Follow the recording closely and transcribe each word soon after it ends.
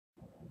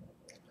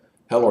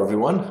Hello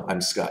everyone, I'm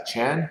Scott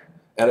Chan,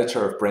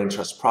 editor of Brain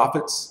Trust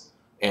Profits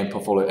and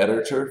portfolio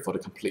editor for The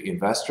Complete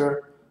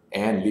Investor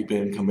and Leeb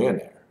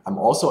Millionaire. I'm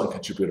also a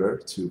contributor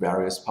to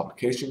various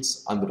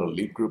publications under the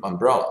Leeb Group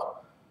umbrella.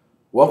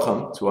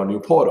 Welcome to our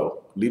new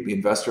portal,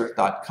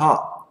 leebinvestor.com,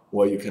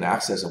 where you can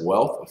access a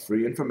wealth of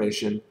free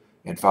information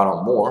and find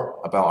out more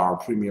about our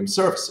premium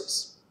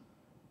services.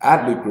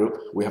 At Leeb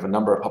Group, we have a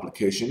number of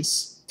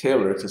publications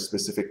tailored to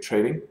specific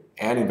trading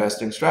and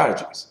investing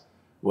strategies,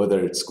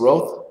 whether it's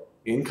growth,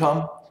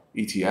 income,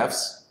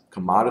 ETFs,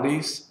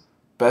 commodities,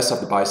 best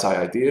of the buy-side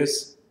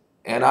ideas,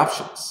 and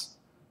options.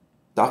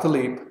 Dr.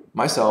 Leeb,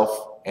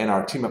 myself, and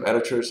our team of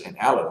editors and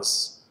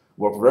analysts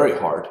work very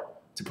hard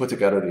to put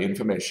together the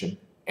information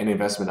and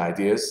investment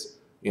ideas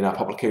in our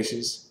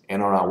publications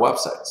and on our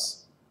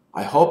websites.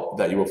 I hope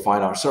that you will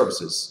find our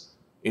services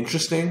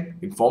interesting,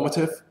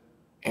 informative,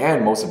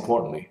 and most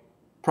importantly,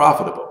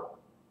 profitable.